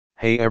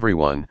Hey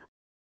everyone,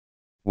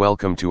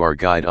 welcome to our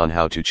guide on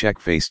how to check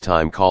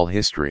FaceTime call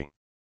history.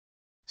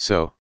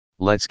 So,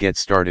 let's get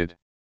started.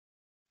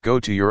 Go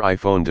to your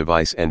iPhone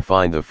device and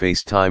find the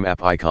FaceTime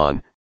app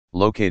icon,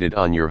 located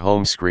on your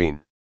home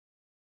screen.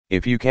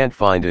 If you can't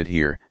find it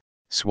here,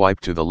 swipe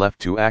to the left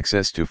to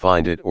access to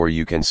find it, or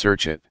you can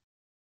search it.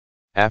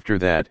 After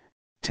that,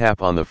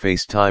 tap on the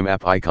FaceTime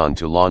app icon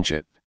to launch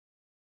it.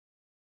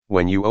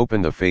 When you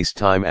open the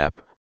FaceTime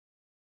app,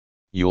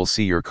 you'll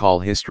see your call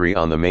history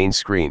on the main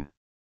screen.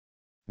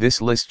 This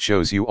list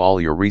shows you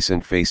all your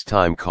recent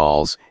FaceTime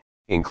calls,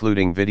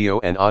 including video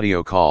and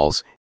audio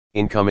calls,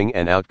 incoming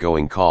and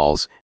outgoing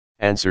calls,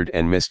 answered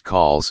and missed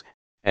calls,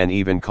 and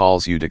even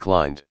calls you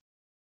declined.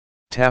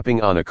 Tapping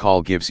on a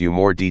call gives you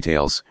more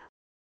details,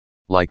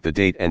 like the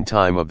date and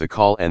time of the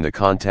call and the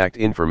contact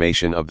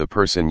information of the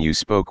person you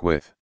spoke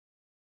with.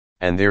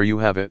 And there you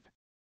have it.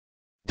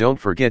 Don't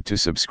forget to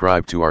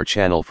subscribe to our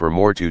channel for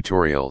more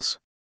tutorials.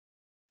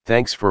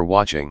 Thanks for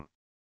watching.